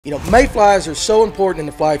You know, mayflies are so important in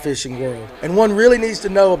the fly fishing world, and one really needs to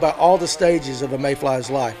know about all the stages of a mayfly's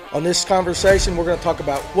life. On this conversation, we're going to talk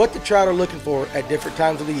about what the trout are looking for at different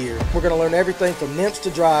times of the year. We're going to learn everything from nymphs to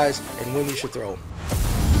dries and when you should throw them.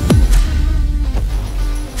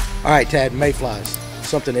 All right, Tad, mayflies,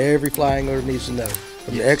 something every fly angler needs to know,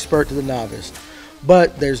 from the expert to the novice.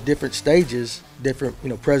 But there's different stages, different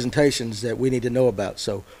presentations that we need to know about.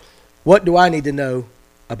 So what do I need to know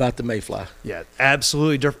about the mayfly? Yeah,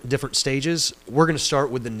 absolutely different stages. We're going to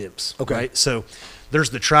start with the nymphs. Okay. Right? So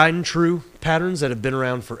there's the tried and true patterns that have been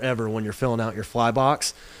around forever when you're filling out your fly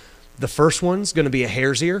box. The first one's going to be a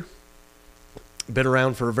hare's ear. Been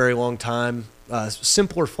around for a very long time.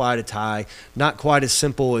 Simpler fly to tie. Not quite as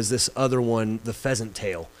simple as this other one, the pheasant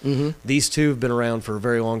tail. These two have been around for a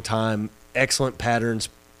very long time. Excellent patterns.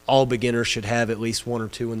 All beginners should have at least one or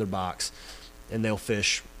two in their box, and they'll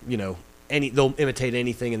fish, they'll imitate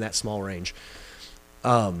anything in that small range.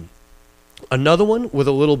 Another one with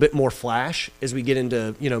a little bit more flash as we get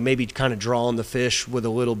into, maybe kind of drawing the fish with a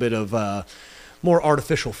little bit of more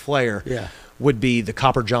artificial flair would be the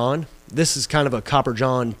copper john. This is kind of a copper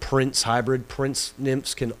john prince hybrid. Prince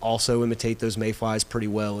nymphs can also imitate those mayflies pretty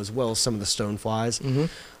well as some of the stone flies.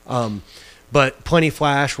 But plenty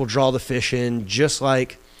flash will draw the fish in, just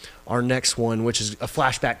like our next one, which is a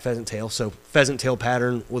flashback pheasant tail. So pheasant tail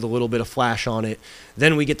pattern with a little bit of flash on it.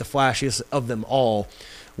 Then we get the flashiest of them all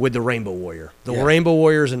with the rainbow warrior. The rainbow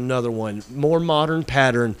warrior is another one, more modern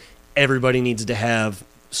pattern. Everybody needs to have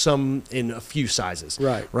some in a few sizes.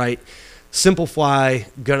 Right. Simple fly,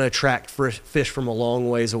 gonna attract fish from a long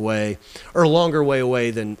ways away, or a longer way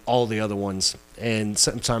away than all the other ones. And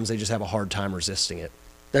sometimes they just have a hard time resisting it.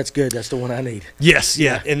 That's good. That's the one I need. Yes,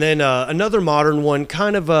 yeah. And then another modern one,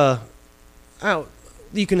 kind of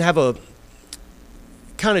you can have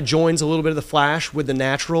kind of joins a little bit of the flash with the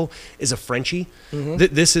natural, is a Frenchie.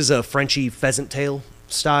 This is a Frenchie pheasant tail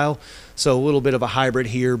style, so a little bit of a hybrid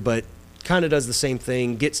here, but kind of does the same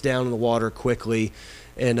thing, gets down in the water quickly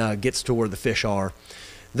and gets to where the fish are.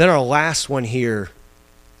 Then our last one here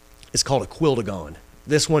is called a quildagon.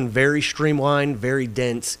 This one, very streamlined, very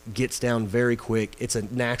dense, gets down very quick. It's a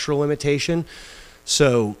natural imitation.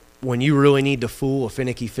 So when you really need to fool a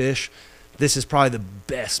finicky fish, this is probably the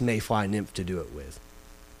best mayfly nymph to do it with.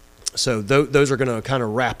 So those are going to kind of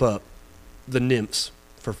wrap up the nymphs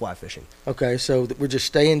for fly fishing. Okay, so we're just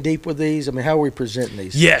staying deep with these. I mean, how are we presenting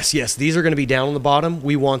these? Yes. These are going to be down on the bottom.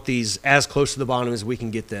 We want these as close to the bottom as we can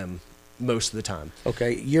get them most of the time.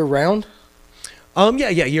 Okay, year round? Yeah,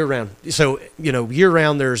 year round. So, year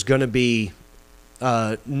round there's going to be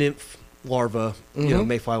nymph larva,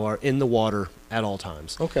 mayfly larva in the water at all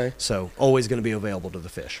times. Okay. So, always going to be available to the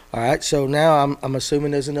fish. All right. So now I'm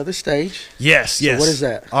assuming there's another stage. Yes. So what is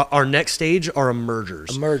that? Our next stage are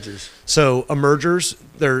emergers. Emergers. So, emergers,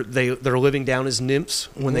 they're living down as nymphs.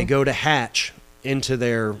 When they go to hatch into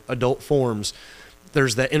their adult forms,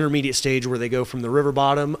 there's that intermediate stage where they go from the river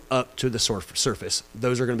bottom up to the surface.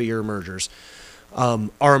 Those are going to be your emergers.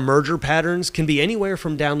 Our emerger patterns can be anywhere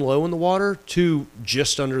from down low in the water to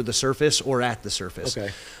just under the surface or at the surface.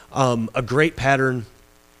 Okay. A great pattern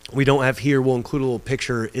we don't have here, we'll include a little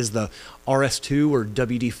picture, is the RS2 or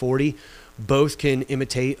WD40. Both can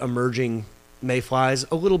imitate emerging mayflies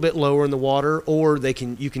a little bit lower in the water, or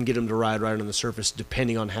you can get them to ride right on the surface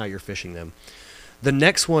depending on how you're fishing them. The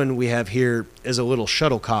next one we have here is a little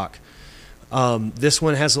shuttlecock. This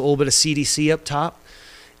one has a little bit of CDC up top.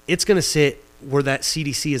 It's going to sit where that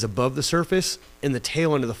CDC is above the surface and the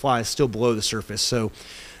tail end of the fly is still below the surface. So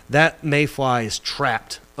that mayfly is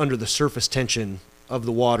trapped under the surface tension of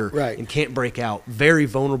the water and can't break out. Very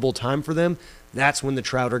vulnerable time for them. That's when the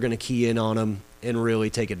trout are going to key in on them and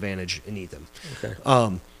really take advantage and eat them.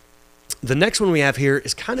 Okay. The next one we have here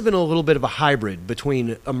is kind of in a little bit of a hybrid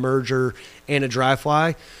between a merger and a dry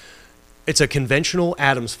fly. It's a conventional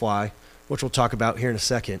Adams fly, which we'll talk about here in a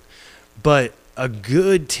second. But a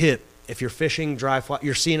good tip, if you're fishing dry fly,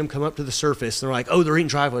 you're seeing them come up to the surface, and they're like, oh, they're eating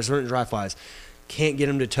dry flies. Can't get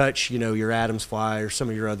them to touch, your Adams fly or some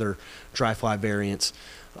of your other dry fly variants.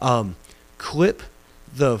 Clip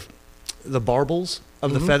the barbels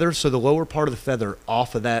of the feather, so the lower part of the feather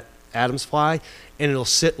off of that Adams fly, and it'll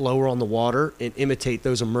sit lower on the water and imitate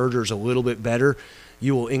those emergers a little bit better.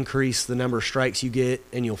 You will increase the number of strikes you get,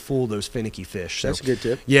 and you'll fool those finicky fish. So, that's a good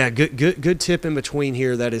tip. Yeah, good tip in between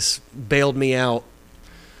here that has bailed me out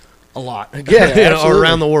a lot. Yeah,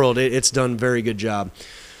 around the world. It's done a very good job.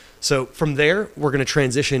 So from there, we're going to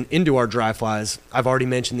transition into our dry flies. I've already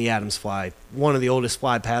mentioned the Adams fly, one of the oldest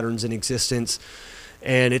fly patterns in existence,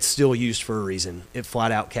 and it's still used for a reason. It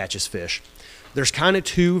flat out catches fish. There's kind of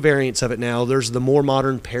two variants of it now. There's the more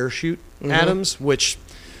modern parachute Adams, which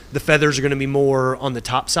The feathers are going to be more on the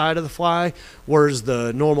top side of the fly, whereas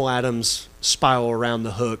the normal Adams spiral around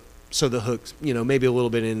the hook, so the hook's, you know, maybe a little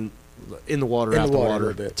bit in the water, out the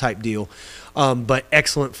water type deal. But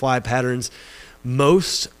excellent fly patterns.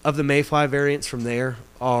 Most of the Mayfly variants from there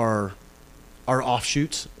are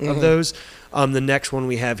offshoots of those. The next one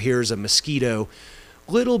we have here is a mosquito,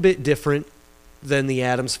 little bit different than the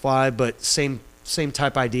Adams fly, but same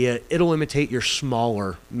type idea. It'll imitate your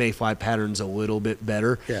smaller Mayfly patterns a little bit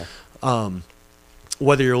better. Yeah.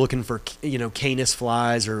 Whether you're looking for, you know, canis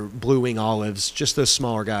flies or blue wing olives, just those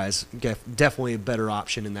smaller guys, definitely a better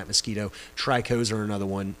option in that mosquito. Tricos are another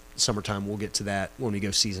one. Summertime, we'll get to that when we go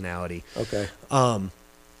seasonality. Okay. And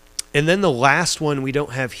then the last one we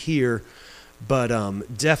don't have here, but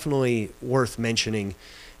definitely worth mentioning,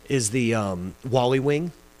 is the Wally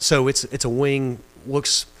wing. So it's a wing,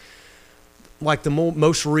 looks like the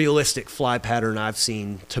most realistic fly pattern I've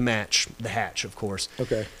seen to match the hatch, of course.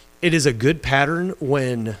 Okay. It is a good pattern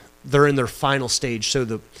when they're in their final stage.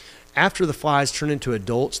 So after the flies turn into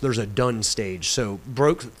adults, there's a done stage. So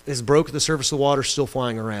broke the surface of the water, still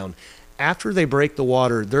flying around. After they break the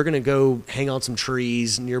water, they're going to go hang on some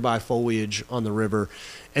trees, nearby foliage on the river,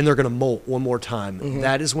 and they're going to molt one more time.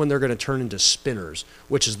 That is when they're going to turn into spinners,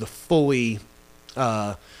 which is the fully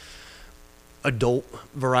adult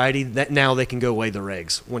variety that now they can go lay their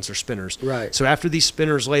eggs once they're spinners. Right. So after these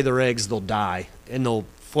spinners lay their eggs, they'll die and they'll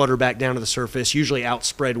flutter back down to the surface, usually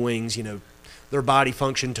outspread wings, you know, their body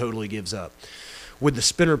function totally gives up. With the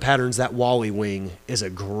spinner patterns, that Wally wing is a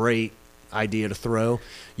great idea to throw.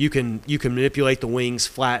 You can manipulate the wings,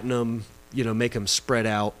 flatten them, you know, make them spread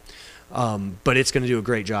out, but it's going to do a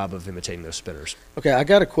great job of imitating those spinners. Okay, I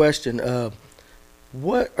got a question.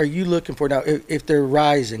 What are you looking for now? If they're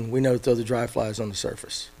rising, we know throw the dry flies on the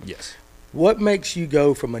surface. Yes. What makes you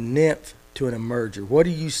go from a nymph to an emerger? What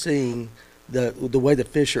are you seeing, the way the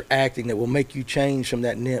fish are acting, that will make you change from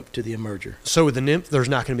that nymph to the emerger? So with the nymph, there's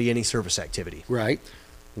not going to be any surface activity. Right.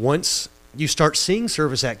 Once you start seeing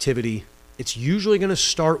surface activity, it's usually going to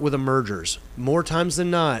start with emergers. More times than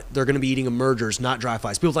not, they're going to be eating emergers, not dry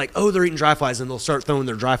flies. People are like, oh, they're eating dry flies, and they'll start throwing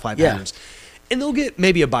their dry fly patterns. And they'll get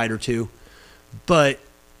maybe a bite or two, but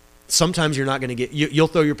sometimes you're not going to get, you'll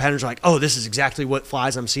throw your patterns like, oh, this is exactly what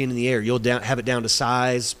flies I'm seeing in the air. You'll have it down to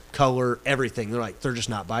size, color, everything. They're just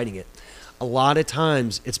not biting it. A lot of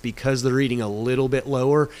times it's because they're eating a little bit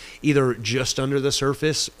lower, either just under the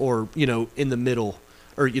surface or, you know, in the middle,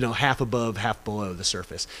 or, you know, half above, half below the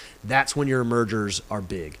surface. That's when your emergers are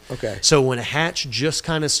big. Okay. So when a hatch just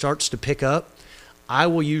kind of starts to pick up, I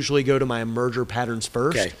will usually go to my emerger patterns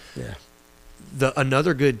first. Okay. Yeah.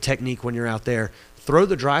 Another good technique when you're out there, throw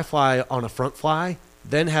the dry fly on a front fly,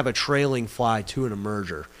 then have a trailing fly to an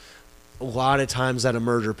emerger. A lot of times that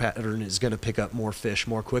emerger pattern is going to pick up more fish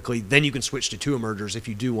more quickly. Then you can switch to two emergers if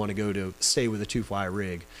you do want to stay with a two fly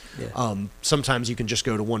rig. Yeah. Sometimes you can just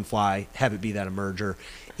go to one fly, have it be that emerger,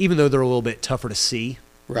 even though they're a little bit tougher to see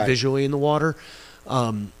visually in the water.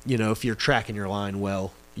 You know, if you're tracking your line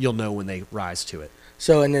well, you'll know when they rise to it.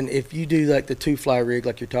 So, and then if you do like the two fly rig,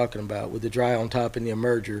 like you're talking about, with the dry on top and the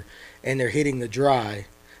emerger, and they're hitting the dry,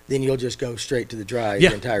 then you'll just go straight to the dry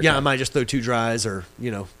the entire time. Yeah, I might just throw two dries, or, you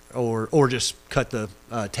know, or just cut the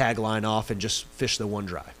tag line off and just fish the one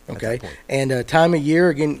dry. Okay. And time of year,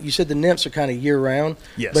 again, you said the nymphs are kind of year-round.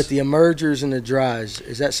 Yes. But the emergers and the dries,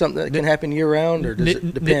 is that something that can happen year-round, or does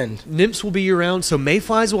it depend? Nymphs will be year-round. So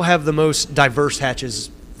mayflies will have the most diverse hatches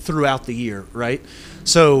throughout the year, right?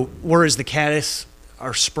 So whereas the caddis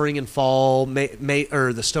are spring and fall, or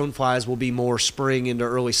the stoneflies will be more spring into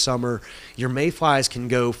early summer, your mayflies can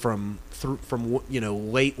go from you know,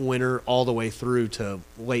 late winter all the way through to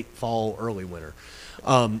late fall, early winter.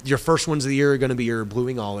 Your first ones of the year are going to be your blue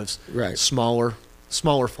wing olives, right? Smaller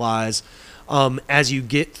flies. As you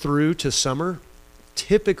get through to summer,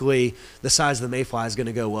 typically the size of the mayfly is going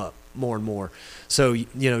to go up more and more. So, you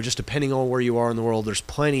know, just depending on where you are in the world, there's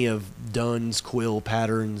plenty of duns, quill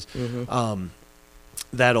patterns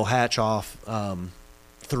that'll hatch off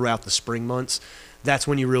throughout the spring months. That's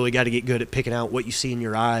when you really got to get good at picking out what you see in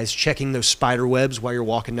your eyes, checking those spider webs while you're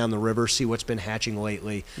walking down the river, see what's been hatching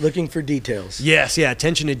lately. Looking for details. Yes, yeah.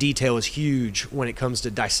 Attention to detail is huge when it comes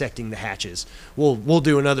to dissecting the hatches. We'll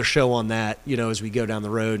do another show on that, you know, as we go down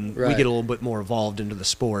the road and we get a little bit more evolved into the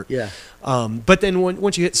sport. Yeah. But then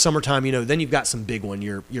once you hit summertime, you know, then you've got some big one.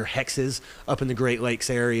 Your hexes up in the Great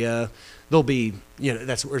Lakes area, they'll be,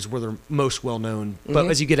 that's where they're most well known. But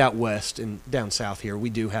as you get out west and down south here, we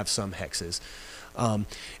do have some hexes. And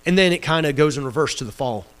then it kind of goes in reverse to the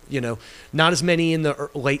fall. Not as many in the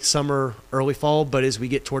late summer, early fall, but as we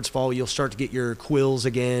get towards fall, you'll start to get your quills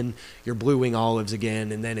again, your blue wing olives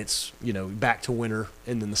again, and then it's, back to winter,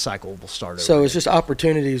 and then the cycle will start over. So it's just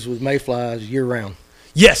opportunities with mayflies year round.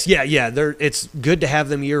 Yes, yeah. It's good to have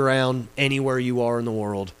them year round anywhere you are in the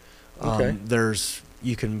world. Okay.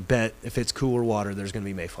 You can bet if it's cooler water, there's going to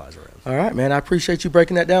be mayflies around. All right, man. I appreciate you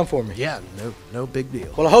breaking that down for me. Yeah, no big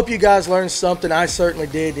deal. Well, I hope you guys learned something. I certainly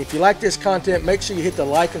did. If you like this content, make sure you hit the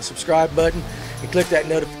like and subscribe button and click that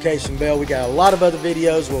notification bell. We got a lot of other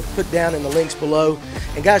videos we'll put down in the links below.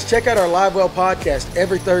 And guys, check out our Live Well podcast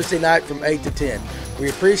every Thursday night from 8 to 10. We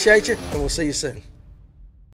appreciate you, and we'll see you soon.